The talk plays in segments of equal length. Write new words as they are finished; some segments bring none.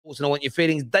thoughts and I want your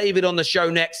feelings. David on the show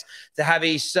next to have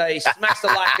his say. Smash the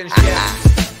like and share.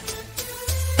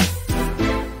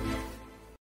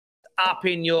 Up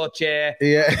in your chair.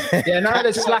 Yeah, now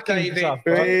they're slacking.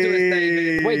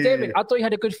 David. Wait, David, I thought you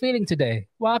had a good feeling today.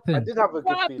 What happened? I did have a good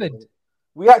What feeling. happened?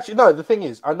 We actually, no, the thing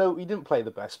is, I know we didn't play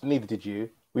the best, but neither did you.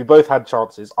 We both had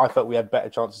chances. I felt we had better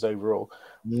chances overall.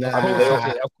 Nah, I mean,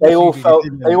 they all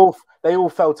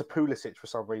fell to Pulisic for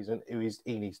some reason.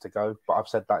 He needs to go, but I've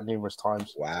said that numerous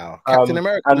times. Wow, Captain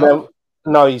America. And then,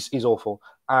 no, he's awful.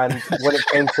 And when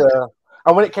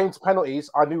it came to penalties,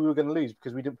 I knew we were going to lose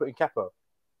because we didn't put in Kepa.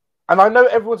 And I know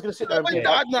everyone's going to sit there and be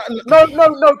no,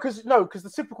 because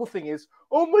the typical thing is,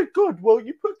 oh my god, well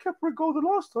you put Kepa a goal the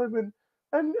last time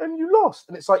and you lost,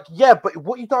 and it's like, yeah, but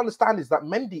what you don't understand is that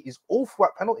Mendy is awful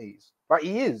at penalties. Like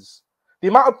he is.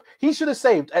 He should have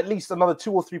saved at least another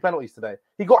 2 or 3 penalties today.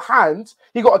 He got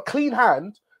a clean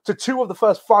hand to 2 of the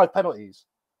first 5 penalties.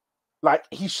 Like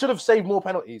he should have saved more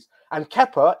penalties. And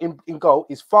Kepa in goal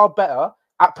is far better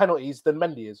at penalties than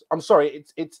Mendy is. I'm sorry,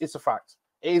 it's a fact.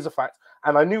 It is a fact.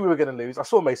 And I knew we were going to lose. I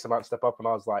saw Mason Mount step up, and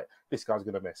I was like, "This guy's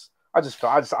going to miss." I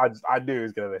knew he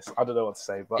was going to miss. I don't know what to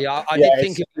say, but I did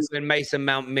think it was when Mason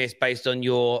Mount missed based on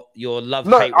your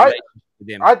love-hate relationship with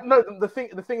him.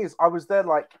 The thing is, I was there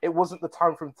like it wasn't the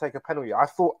time for him to take a penalty. I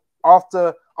thought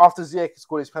after Ziyech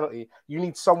scored his penalty, you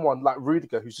need someone like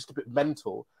Rudiger who's just a bit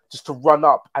mental, just to run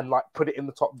up and like put it in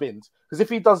the top bins. Because if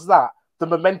he does that, the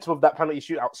momentum of that penalty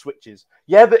shootout switches.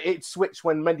 Yeah, that it switched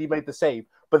when Mendy made the save,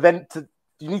 but then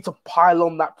you need to pile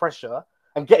on that pressure,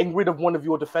 and getting rid of one of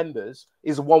your defenders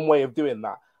is one way of doing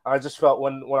that. And I just felt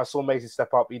when I saw Mason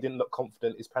step up, he didn't look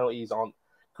confident. His penalties aren't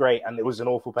great, and it was an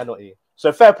awful penalty.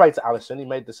 So fair play to Alisson. He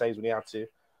made the saves when he had to.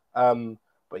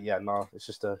 But yeah, no, it's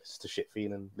just a shit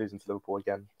feeling losing to Liverpool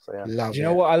again. So yeah. Do you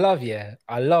know what I love? Yeah,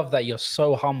 I love that you're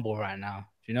so humble right now.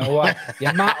 Do you know what? The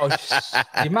amount of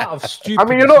stupidness. I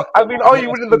mean, you're not. I mean, are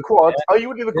you winning the quad? Are you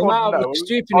winning the quad? The amount of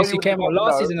stupidness you came out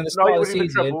last season and the start of the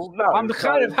season. No, I'm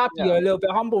kind of happy you're a little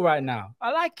bit humble right now.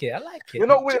 I like it. You're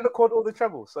not winning the quad or the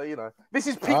treble, so you know this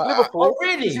is peak Liverpool. Oh,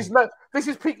 really? This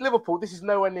is peak Liverpool. This is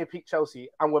nowhere near peak Chelsea,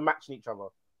 and we're matching each other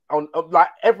on like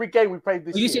every game we played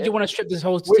this year. You said you want to strip this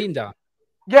whole team down.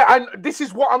 Yeah, and this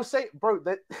is what I'm saying, bro.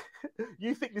 That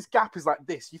you think this gap is like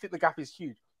this? You think the gap is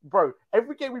huge, bro?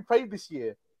 Every game we played this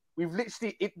year, we've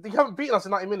literally you haven't beaten us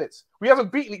in 90 minutes. We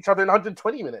haven't beaten each other in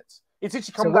 120 minutes. It's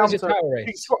literally come down to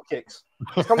big spot kicks.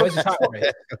 It's come down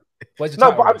to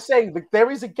no, but I'm saying that there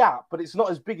is a gap, but it's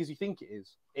not as big as you think it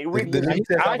is. It really This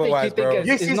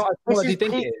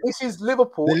is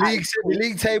Liverpool. The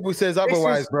league table says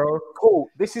otherwise, bro.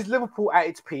 Cool. This is Liverpool at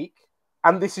its peak,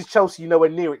 and this is Chelsea nowhere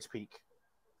near its peak.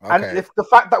 Okay. And if the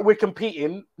fact that we're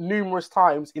competing numerous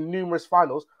times in numerous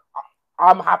finals,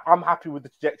 I'm happy with the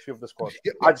trajectory of the squad.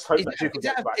 I just hope is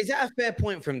that a fair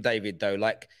point from David though?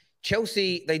 Like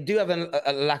Chelsea, they do have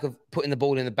a lack of putting the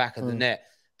ball in the back of the net.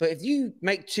 But if you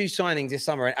make 2 signings this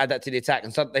summer and add that to the attack,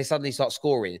 and they suddenly start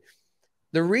scoring,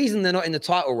 the reason they're not in the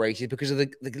title race is because of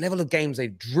the level of games they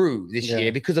drew this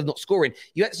year because of not scoring.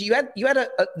 You had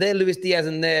their Luis Diaz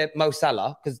and their Mo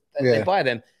Salah because they buy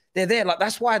them. They're there. Like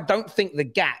that's why I don't think the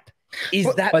gap is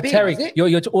that big. But Terry,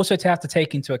 you're also to have to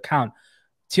take into account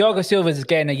Thiago Silva is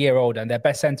getting a year older, and their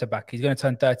best centre back. He's going to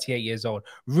turn 38 years old.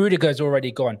 Rudiger's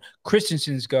already gone.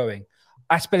 Christensen's going.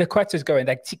 Aspilicueta's going.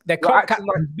 Their club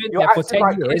captain's been there for 10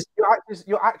 years.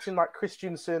 You're acting like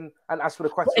Christensen and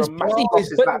Aspilicueta are massive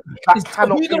bosses that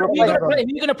cannot be replaced. Who are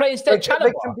you going to play instead?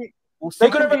 Chalobah.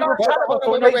 They're going to rely on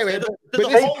Chalobah. Wait. There's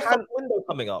a whole window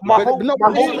coming up. My whole point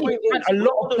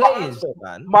is,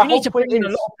 you need to bring in a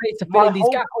lot of players to fill in these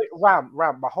gaps.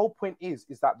 My whole point is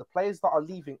that the players that are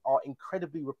leaving are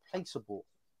incredibly replaceable.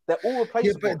 They're all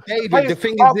replaceable. Yeah, but David, the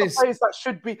thing is this: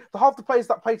 half the players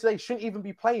that play today shouldn't even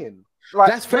be playing. Like,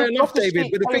 that's fair enough,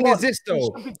 David. But the thing is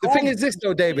this,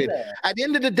 though. David. At the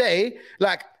end of the day,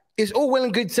 like it's all well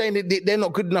and good saying that they're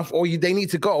not good enough or they need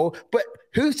to go, but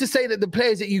who's to say that the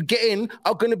players that you get in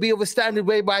are going to be of a standard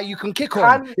whereby you can kick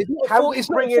on? Can we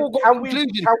bring in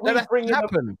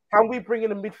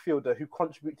a midfielder who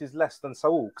contributes less than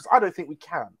Saul? Because I don't think we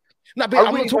can. No, but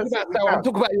I'm not talking about that. I'm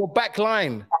talking about your back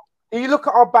line. You look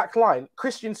at our back line,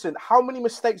 Christensen. How many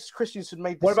mistakes has Christensen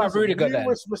made this season? What about Rudiger then?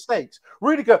 Numerous mistakes.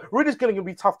 Rudiger's going to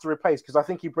be tough to replace because I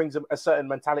think he brings a certain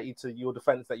mentality to your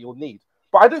defense that you'll need.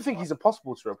 But I don't think he's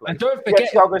impossible to replace. And don't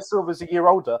forget, Thiago Silva's a year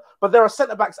older, but there are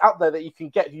centre backs out there that you can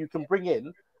get, who you can bring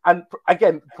in, and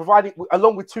again, providing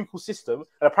along with Tuchel's system,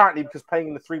 and apparently because playing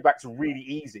in the 3 backs is really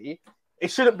easy,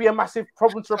 it shouldn't be a massive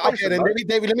problem to replace. Okay, then,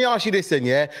 David, let me ask you this then,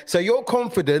 yeah? So you're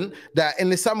confident that in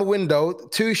the summer window,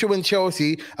 Tuchel and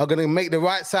Chelsea are going to make the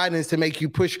right signings to make you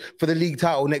push for the league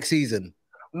title next season?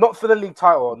 Not for the league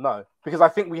title, no, because I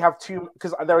think we have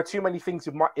because there are too many things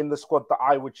in the squad that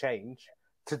I would change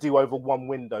to do over one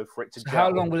window for it to. So how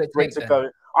long will it take to go?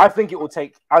 I think it will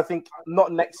take. I think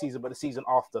not next season, but the season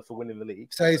after for winning the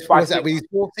league. So was that his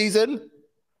fourth season?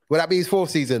 Will that be his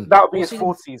fourth season? That would be his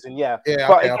fourth season, yeah. Yeah,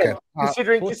 but okay, again,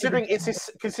 considering it's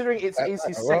his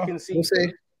second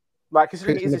season. Like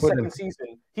considering it's his second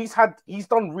season, he's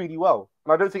done really well,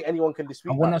 and I don't think anyone can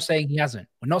dispute. And we're not saying he hasn't.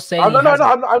 We're not saying. I'm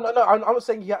not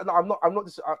saying he. I'm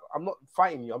not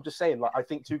fighting you. I'm just saying, like, I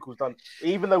think Tuchel's done,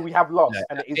 even though we have lost,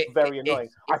 and it is very annoying.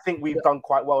 I think we've done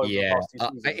quite well over the past 2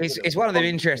 seasons. It's one of those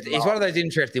interesting. It's one of those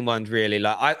interesting ones, really.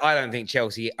 Like, I don't think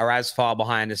Chelsea are as far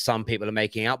behind as some people are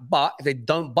making out. But if they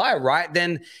don't buy right,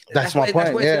 then that's what it's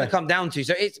going to come down to.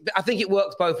 So I think it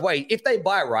works both ways. If they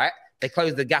buy right, they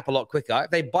close the gap a lot quicker. If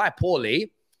they buy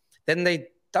poorly, then they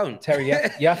don't. Terry, you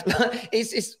have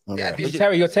to.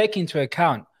 Terry, you're taking into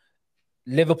account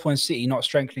Liverpool and City not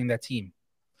strengthening their team.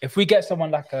 If we get someone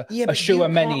like a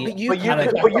Chouameni,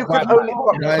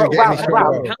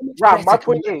 Ram, my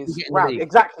point is,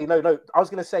 exactly. No, I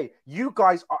was going to say, you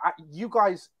guys,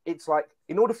 it's like,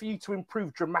 in order for you to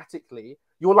improve dramatically,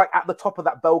 you're like at the top of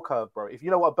that bell curve, bro. If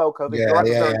you know what a bell curve is, you're at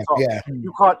the very top.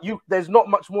 You can't. There's not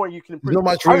much more you can improve. Not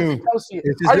much room. Chelsea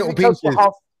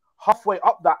halfway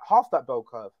up that bell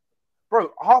curve,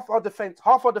 bro. Half our defense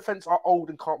are old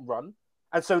and can't run,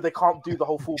 and so they can't do the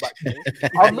whole fullback thing.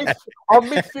 Our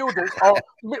midfielders are,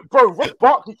 bro. Rob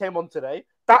Barkley came on today.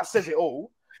 That says it all.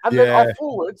 And then our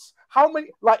forwards, how many?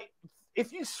 Like,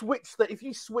 if you switch the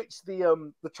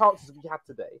chances we had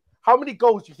today, how many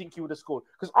goals do you think you would have scored?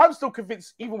 Because I'm still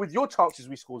convinced, even with your chances,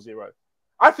 we score 0.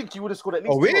 I think you would have scored at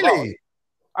least. Oh, really?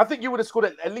 I think you would have scored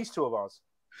at least 2 of ours.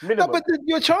 Minimum. No, but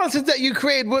your chances that you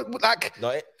created were like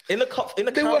in the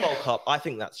Carabao Cup. I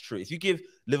think that's true. If you give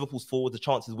Liverpool's forward the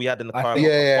chances we had in the Carabao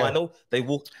Cup final,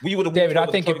 we would have. David, I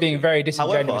think you're being very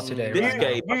disingenuous today. This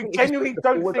game, you genuinely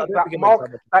don't think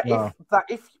that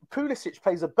if Pulisic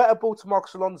plays a better ball to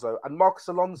Marcos Alonso and Marcos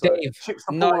Alonso chips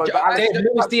the ball over.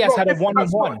 Luis Diaz had a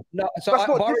 1-on-1. No, so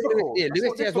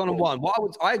Luis Diaz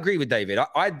 1-on-1. I agree with David.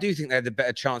 I do think they had the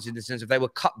better chance in the sense if they were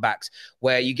cutbacks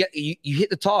where you hit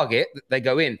the target, they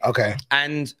go in. Okay.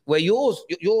 And where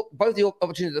both your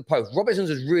opportunities at the post, Robertson's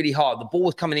was really hard. The ball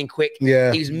was coming in quick.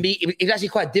 Yeah. It was actually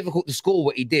quite difficult to score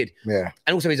what he did. Yeah.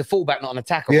 And also he's a fullback, not an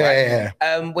attacker. Yeah,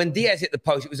 right? When Diaz hit the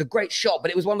post, it was a great shot,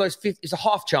 but it was one of those it's a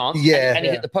half chance. Yeah. And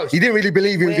he hit the post. He didn't really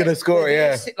believe he was going to score it.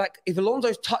 Yeah. Like if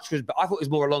Alonso's touch was, but I thought it was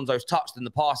more Alonso's touch than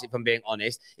the pass. If I'm being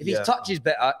honest, if his touch is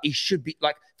better, he should be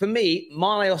like. For me,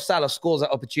 Mane or Salah scores that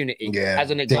opportunity. Yeah.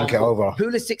 As an example, over.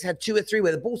 Pulisic had 2 or 3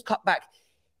 where the ball's cut back.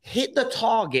 Hit the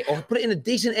target or put it in a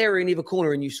decent area in either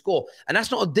corner and you score. And that's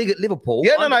not a dig at Liverpool.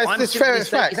 Yeah, it's fair. It's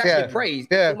facts. It's actually praise.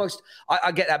 Yeah. Almost,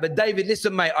 I get that. But David,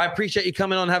 listen, mate, I appreciate you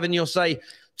coming on, having your say.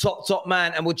 Top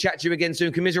man, and we'll chat to you again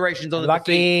soon. Commiserations on the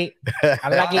defeat.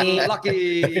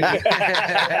 Lucky.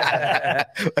 Got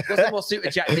some more super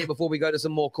chat here before we go to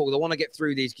some more calls. I want to get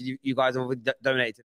through these because you guys have donated.